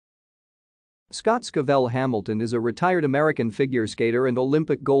Scovell Hamilton is a retired American figure skater and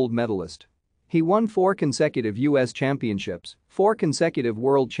Olympic gold medalist. He won 4 consecutive U.S. championships, 4 consecutive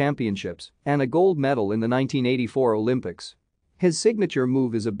world championships, and a gold medal in the 1984 Olympics. His signature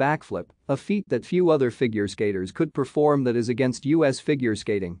move is a backflip, a feat that few other figure skaters could perform that is against U.S. figure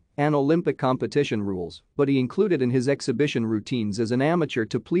skating and Olympic competition rules, but he included in his exhibition routines as an amateur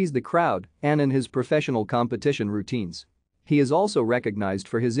to please the crowd and in his professional competition routines. He is also recognized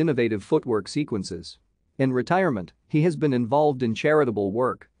for his innovative footwork sequences. In retirement, he has been involved in charitable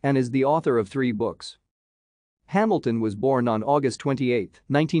work and is the author of 3 books. Hamilton was born on August 28,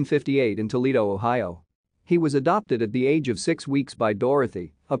 1958 in Toledo, Ohio. He was adopted at the age of 6 weeks by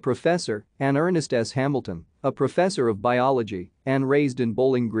Dorothy, a professor, and Ernest S. Hamilton, a professor of biology, and raised in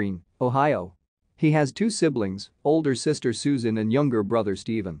Bowling Green, Ohio. He has 2 siblings, older sister Susan and younger brother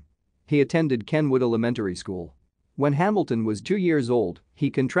Stephen. He attended Kenwood Elementary School. When Hamilton was 2 years old,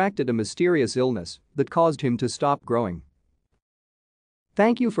 he contracted a mysterious illness that caused him to stop growing.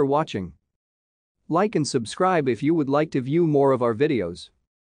 Thank you for watching. Like and subscribe if you would like to view more of our videos.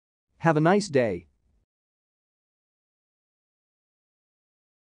 Have a nice day.